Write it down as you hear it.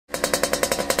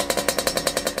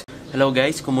Hello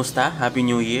guys, kumusta? Happy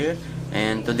New Year!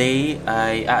 And today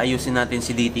ay aayusin natin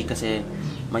si DT kasi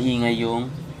maingay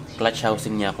yung clutch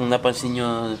housing niya. Kung napansin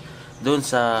nyo doon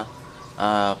sa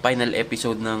final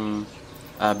episode ng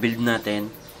build natin,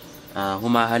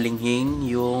 humahalinghing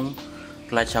yung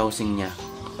clutch housing niya.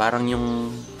 Parang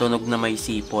yung tunog na may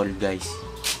sipol guys.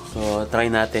 So try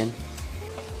natin.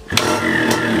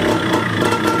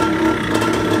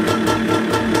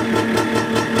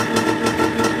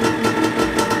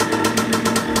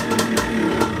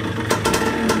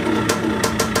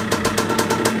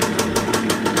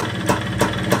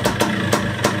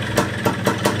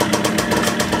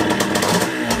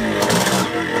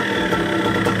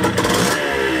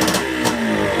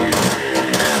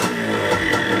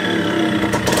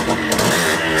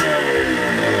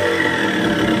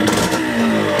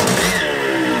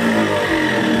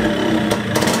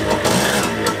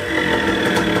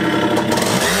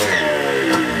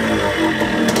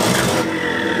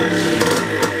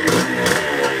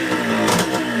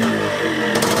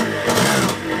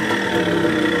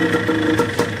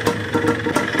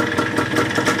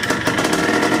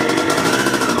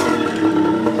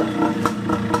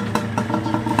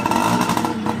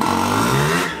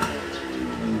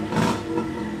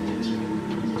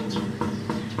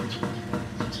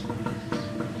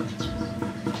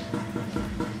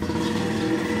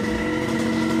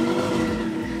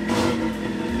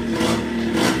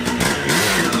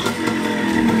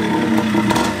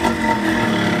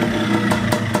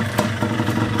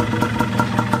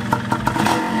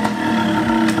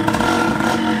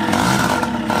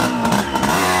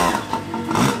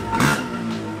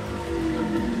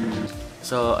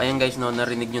 So, ayan guys, no,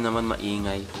 narinig nyo naman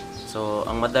maingay. So,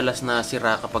 ang madalas na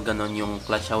sira kapag ganon yung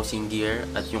clutch housing gear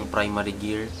at yung primary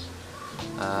gear.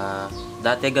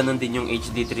 Dati ganon din yung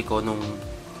HD3 ko nung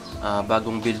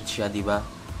bagong build siya, di ba?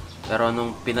 Pero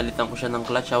nung pinalitan ko siya ng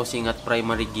clutch housing at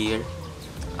primary gear,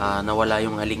 nawala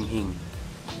yung halinghing.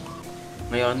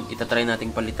 Ngayon, itatry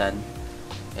nating palitan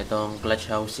itong clutch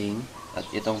housing at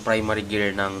itong primary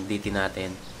gear ng DT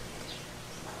natin.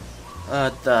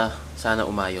 At sana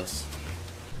umayos.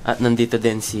 At nandito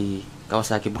din si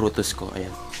Kawasaki Brutus ko.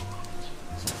 Ayan.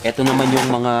 Ito naman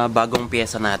yung mga bagong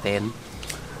pyesa natin.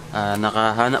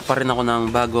 Nakahanap pa rin ako ng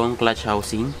bagong clutch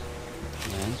housing.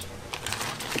 Ayan.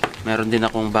 Meron din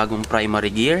akong bagong primary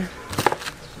gear.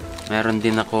 Meron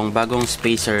din akong bagong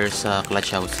spacer sa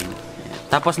clutch housing.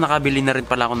 Ayan. Tapos nakabili na rin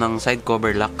pala ako ng side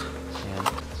cover lock. Ayan.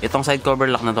 Itong side cover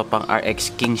lock na to pang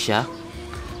RX King siya.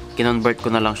 Kinonvert ko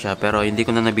na lang siya pero hindi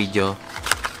ko na na-video.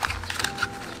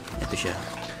 Ito siya.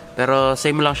 Pero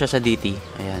same lang siya sa DT.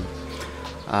 Ayan.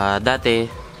 Dati,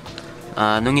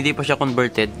 nung hindi pa siya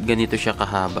converted, ganito siya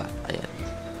kahaba. Ayan.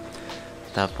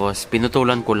 Tapos,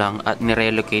 pinutulan ko lang at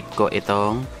nirelocate ko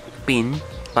itong pin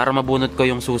para mabunot ko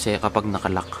yung susi kapag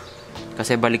nakalak.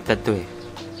 Kasi baliktad to eh.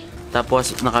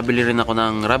 Tapos, nakabili rin ako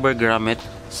ng rubber grommet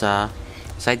sa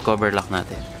side cover lock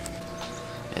natin.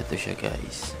 Ito siya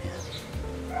guys. Ayan.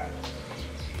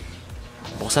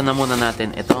 Buksan na muna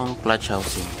natin itong clutch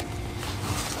housing.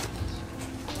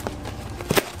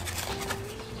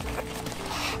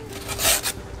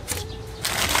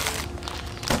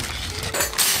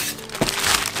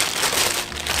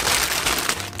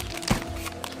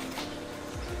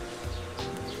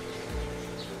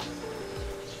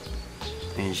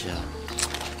 Ayan siya.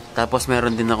 Tapos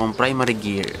meron din akong primary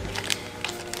gear.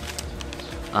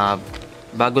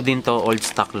 Bago din to, old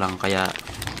stock lang kaya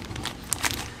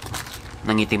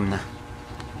nangitim na.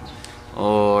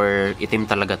 Or itim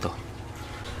talaga to.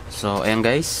 So ayan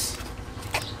guys.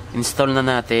 Install na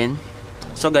natin.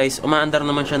 So guys, umaandar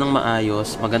naman siya ng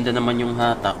maayos. Maganda naman yung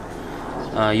hatak.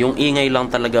 Yung ingay lang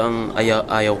talaga ang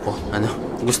ayaw ko.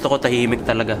 Gusto ko tahimik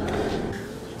talaga.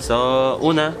 So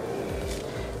una,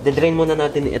 de-drain muna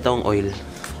natin itong oil.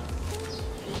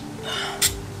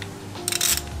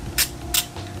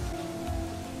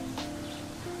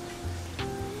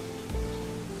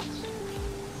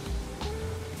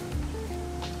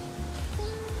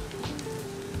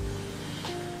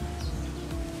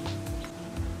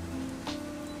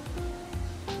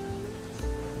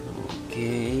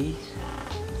 Okay.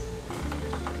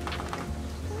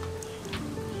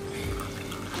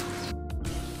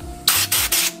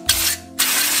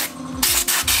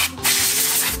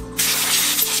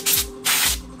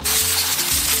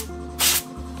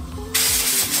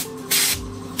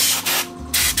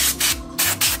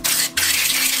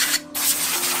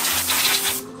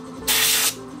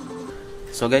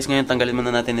 So guys, ngayon tanggalin muna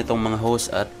natin itong mga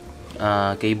hose at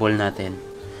cable natin.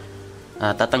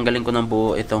 Tatanggalin ko ng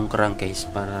buo itong crankcase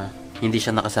para hindi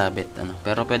siya nakasabit.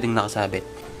 Pero pwedeng nakasabit.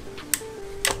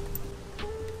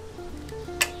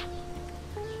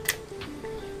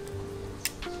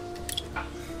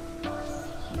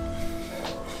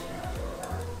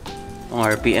 Ang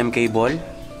RPM cable.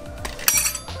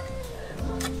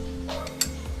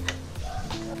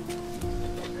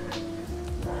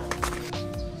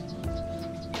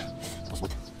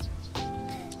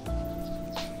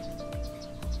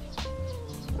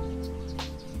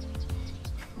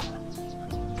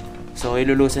 So,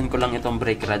 ilulusin ko lang itong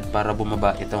brake rod para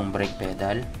bumaba itong brake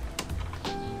pedal.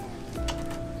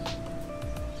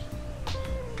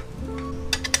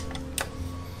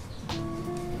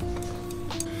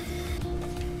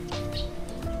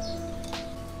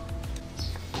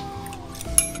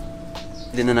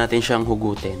 Hindi na natin siyang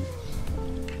hugutin.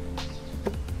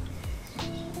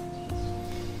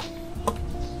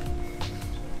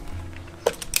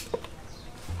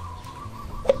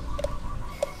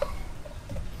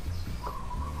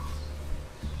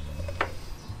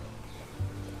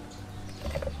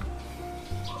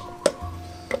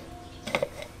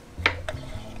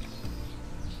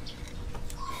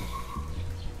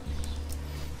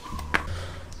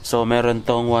 So, meron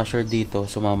tong washer dito.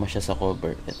 Sumama siya sa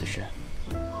cover. Ito siya.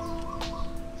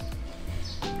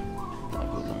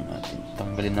 Tagulong natin.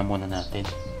 Tanggalin na muna natin.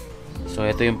 So,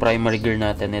 ito yung primary gear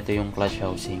natin. Ito yung clutch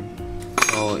housing.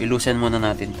 So, ilusin muna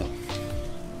natin to.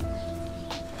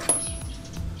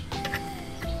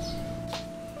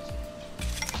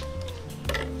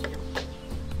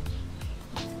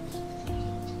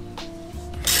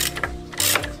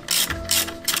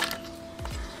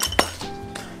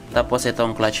 Tapos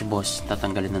itong clutch boss,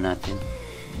 tatanggalin na natin.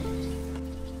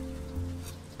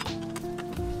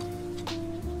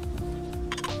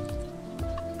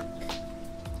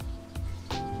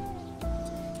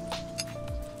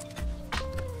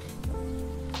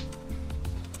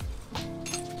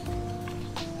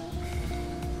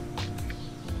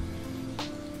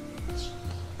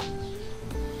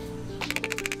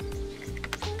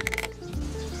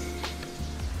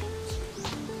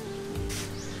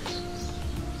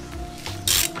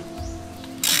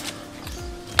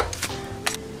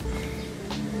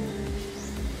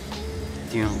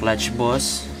 Ito yung clutch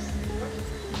boss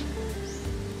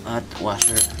at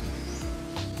washer.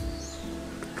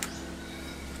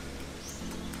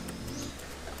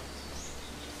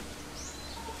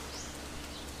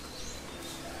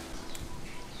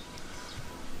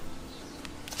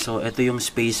 So, ito yung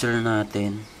spacer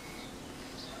natin.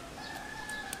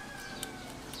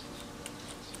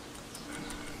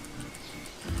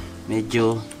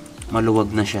 Medyo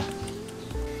maluwag na siya.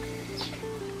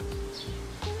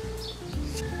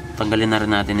 Tanggalin na rin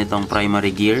natin itong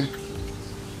primary gear.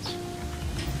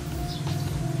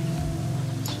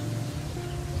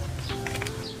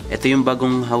 Ito yung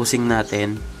bagong housing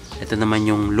natin. Ito naman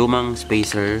yung lumang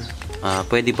spacer.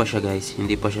 Pwede pa siya guys.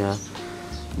 Hindi pa siya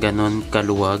ganon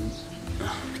kaluwag.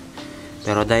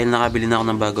 Pero dahil nakabili na ako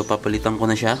ng bago, papalitan ko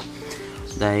na siya.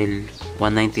 Dahil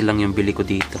 190 lang yung bili ko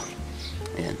dito.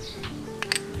 Ayan.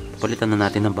 Papalitan na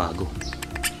natin ng bago.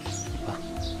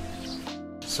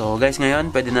 So guys,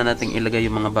 ngayon pwede na nating ilagay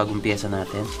yung mga bagong piyesa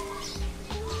natin.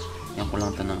 Yan ko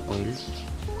lang ito ng oil.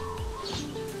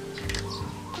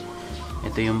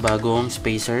 Ito yung bagong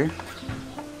spacer.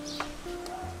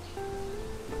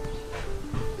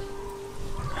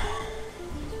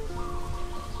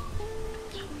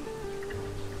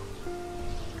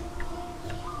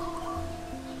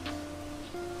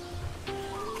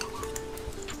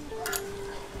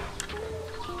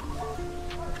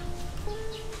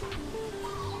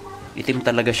 Itim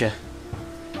talaga siya.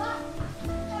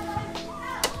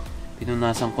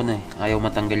 Pinunasan ko na eh. Ayaw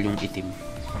matanggal yung itim.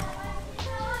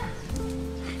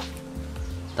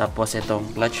 Tapos itong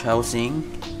clutch housing.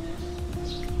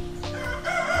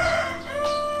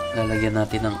 Lalagyan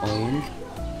natin ng oil.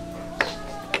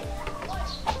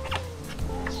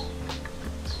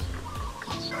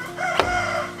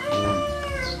 Yun.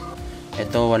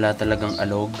 Ito wala talagang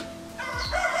alog.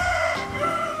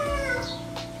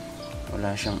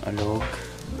 Wala siyang alog.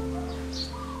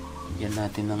 Yan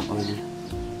natin ng oil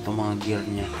itong mga gear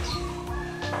niya.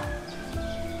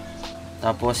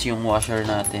 Tapos yung washer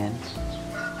natin.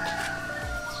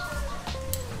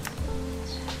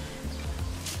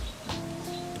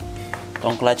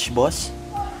 Itong clutch boss.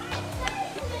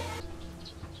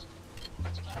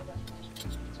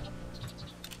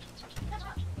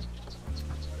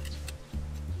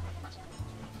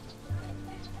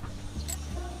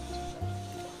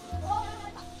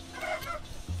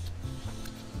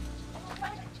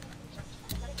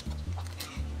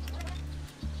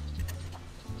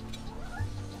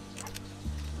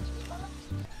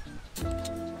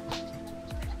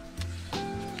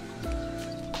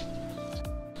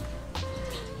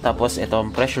 Tapos ito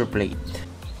ang pressure plate.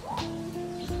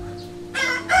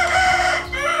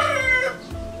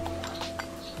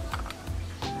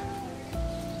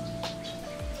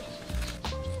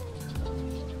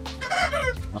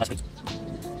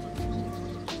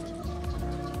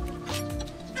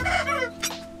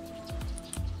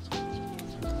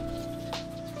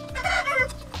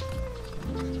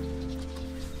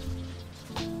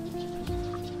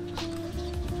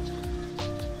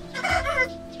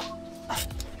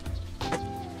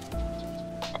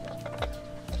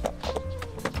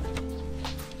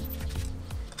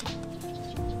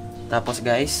 Tapos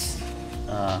guys,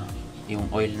 yung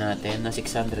oil natin na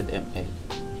 600 ml.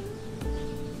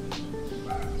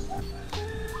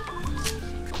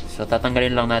 So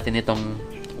tatanggalin lang natin itong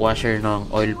washer ng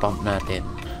oil pump natin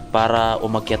para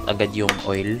umakyat agad yung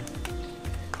oil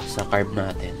sa carb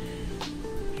natin.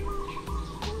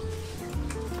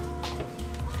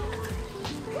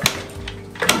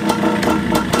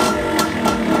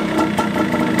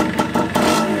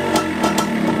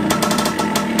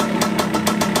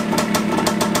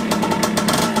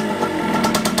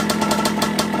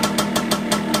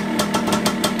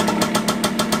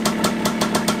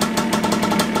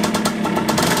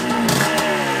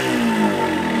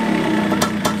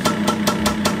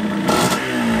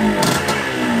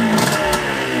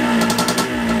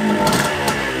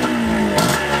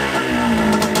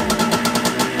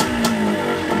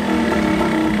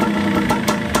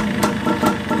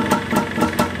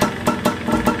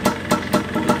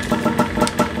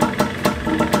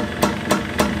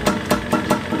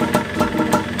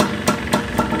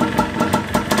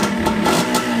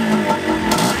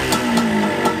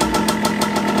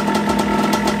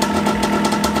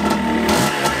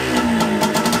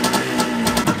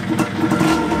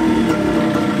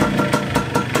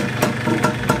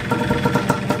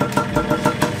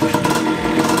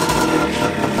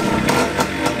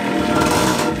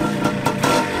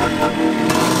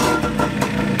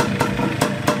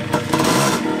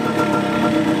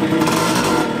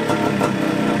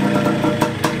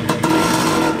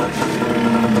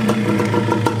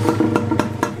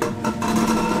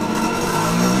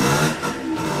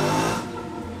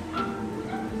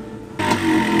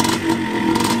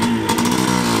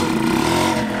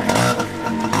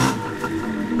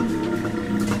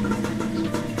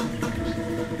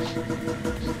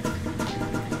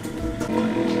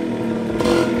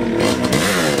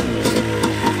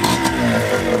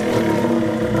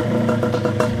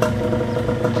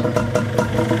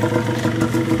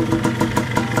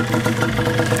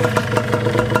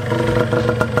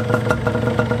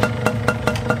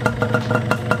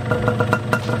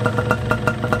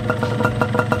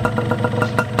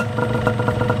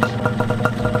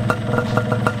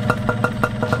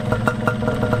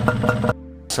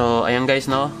 So ayan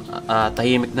guys, no,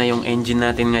 tahimik na yung engine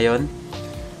natin ngayon.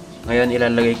 Ngayon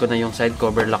ilalagay ko na yung side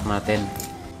cover lock natin.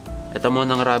 Ito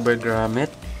muna ng rubber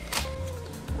grommet.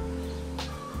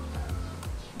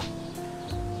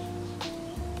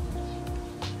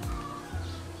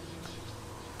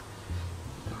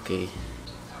 Okay.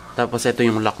 Tapos ito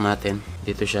yung lock natin.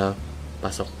 Dito siya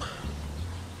pasok.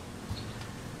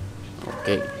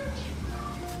 Okay.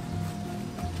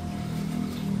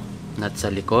 Nut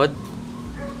sa likod.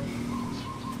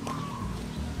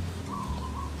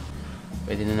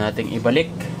 Pwede na nating ibalik.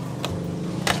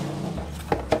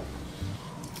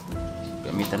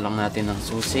 Gamitan lang natin ng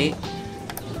susi.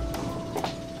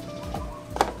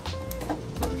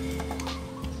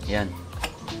 Yan.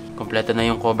 Kompleto na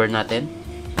yung cover natin.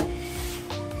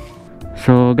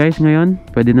 So guys, ngayon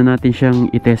pwede na natin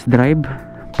siyang i-test drive.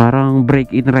 Parang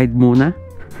break-in ride muna.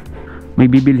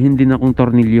 May bibilhin din akong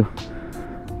tornilyo.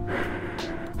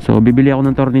 So bibili ako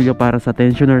ng tornilyo para sa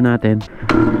tensioner natin.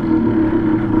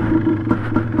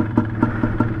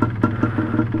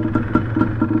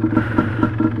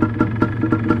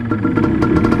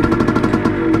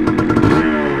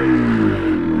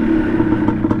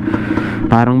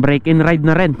 Parang break-in ride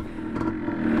na rin.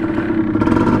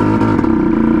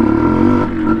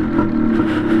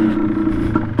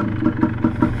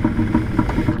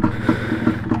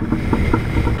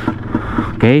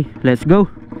 Okay, let's go.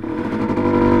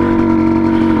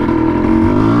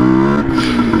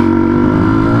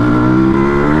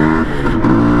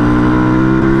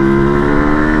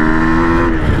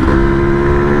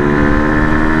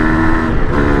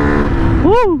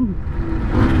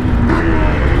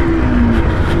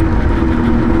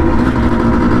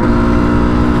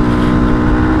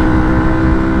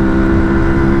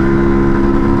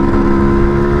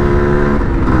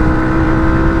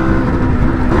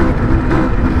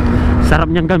 Sarap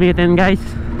niyang gamitin guys.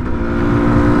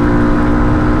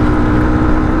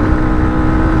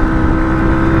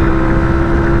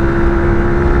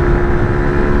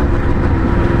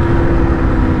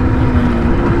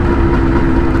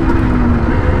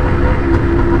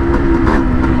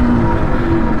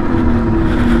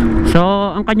 So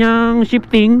ang kanyang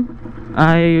shifting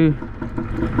ay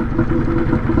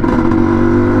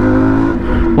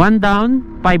 1 down,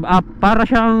 5 up. Para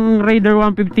siyang Raider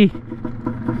 150.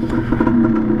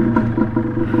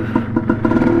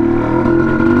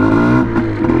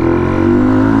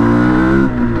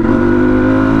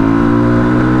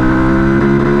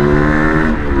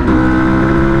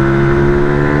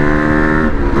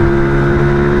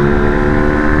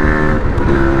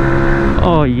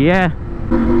 Oh yeah.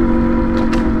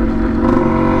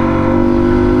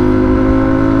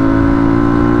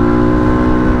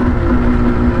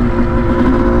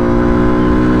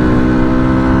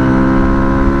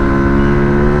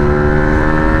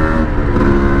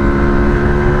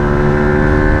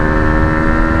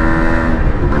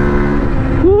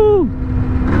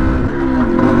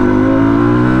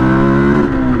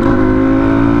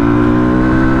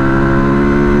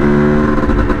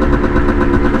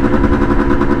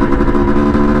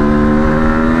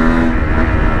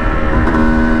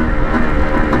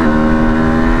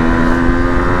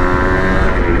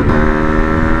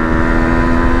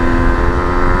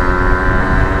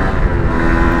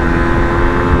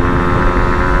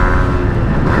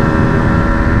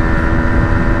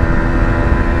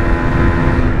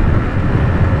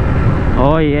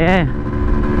 Oh yeah.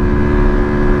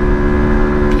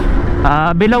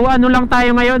 Below ano lang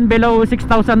tayo ngayon, below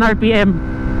 6,000 RPM.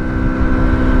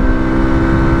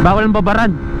 Bawal ang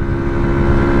babaran.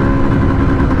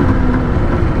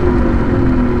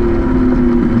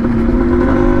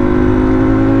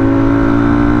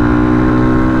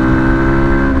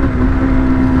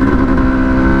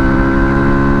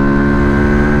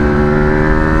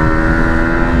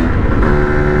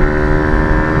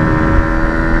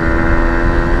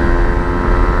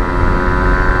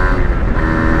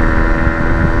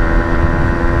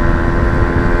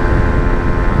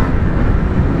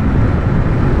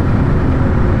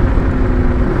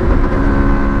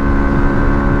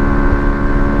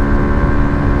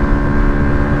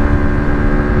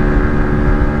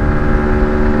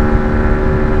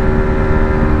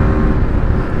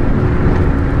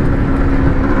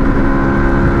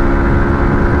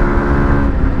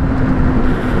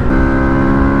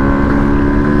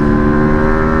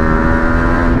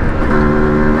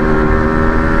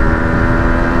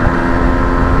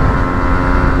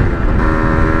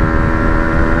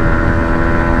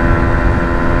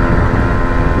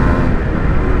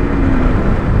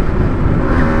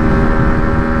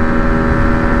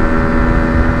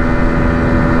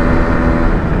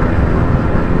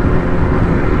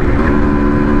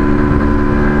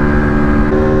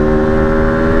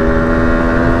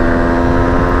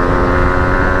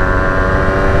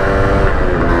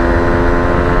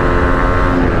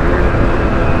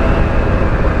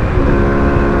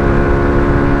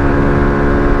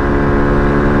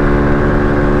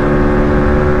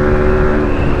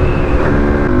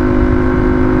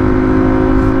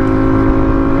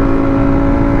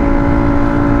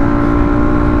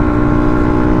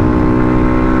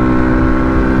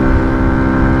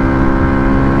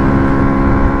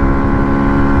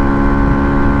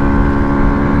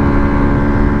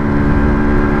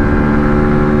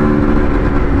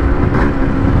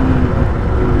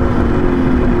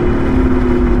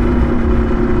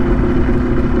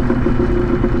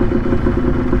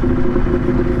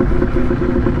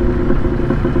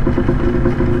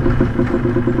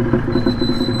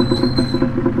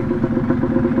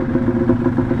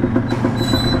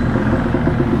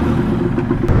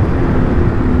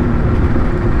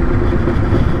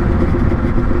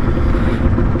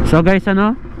 So guys,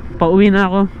 ano, pauwi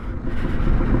na ako.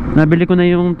 Nabili ko na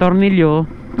yung tornilyo.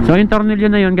 So yung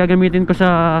tornilyo na yun gagamitin ko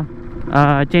sa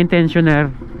chain tensioner.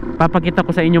 Papakita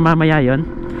ko sa inyo mamaya yon.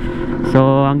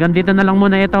 So hanggang dito na lang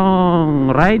muna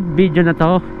itong ride video na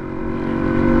to.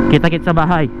 Kita-kits sa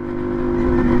bahay.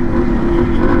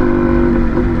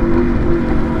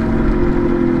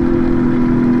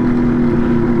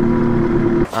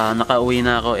 Nakauwi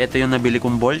na ako. Ito yung nabili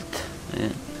kong bolt.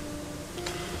 Ayan.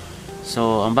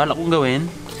 So ang balak kong gawin,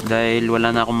 dahil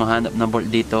wala na akong mahanap na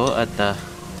bolt dito at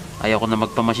ayaw ko na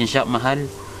magpa-machine shop, mahal.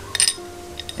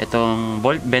 Itong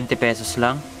bolt 20 pesos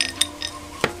lang.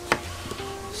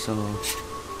 So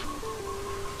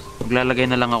maglalagay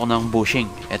na lang ako ng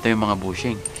bushing. Ito yung mga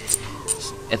bushing.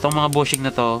 Itong mga bushing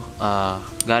na to,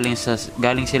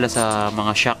 galing sila sa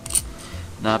mga shock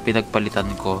na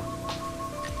pinagpalitan ko.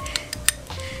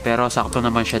 Pero sakto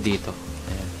naman siya dito.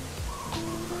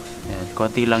 Ayan,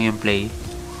 konti lang yung play.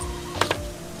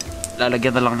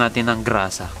 Lalagyan na lang natin ng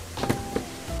grasa.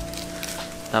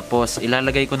 Tapos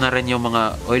ilalagay ko na rin yung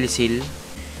mga oil seal.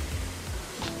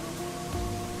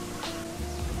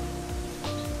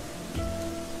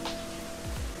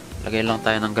 Lagay lang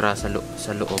tayo ng grasa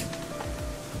sa loob.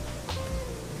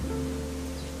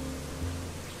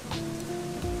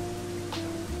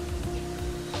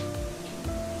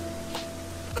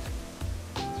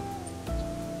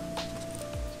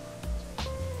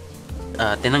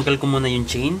 Tinanggal ko muna yung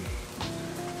chain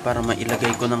para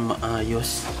mailagay ko ng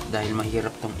maayos dahil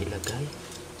mahirap tong ilagay.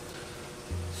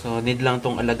 So need lang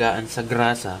tong alagaan sa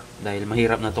grasa dahil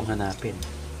mahirap na tong hanapin.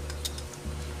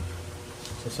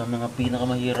 So sa mga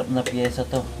pinakamahirap na piyesa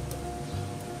to.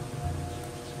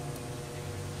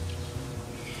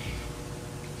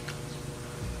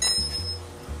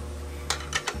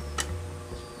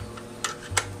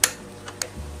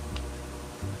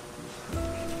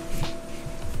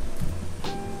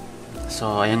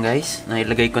 So, ayan guys,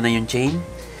 nailagay ko na yung chain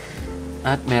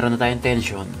at meron na tayong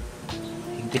tension.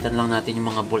 Higpitan lang natin yung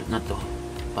mga bolt na to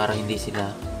para hindi sila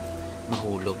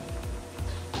mahulog.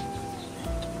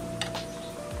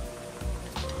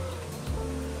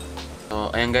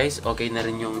 So, ayan guys, okay na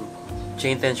rin yung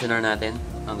chain tensioner natin.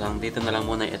 Hanggang dito na lang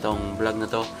muna itong vlog na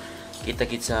to.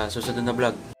 Kita-kits sa susunod na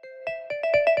vlog.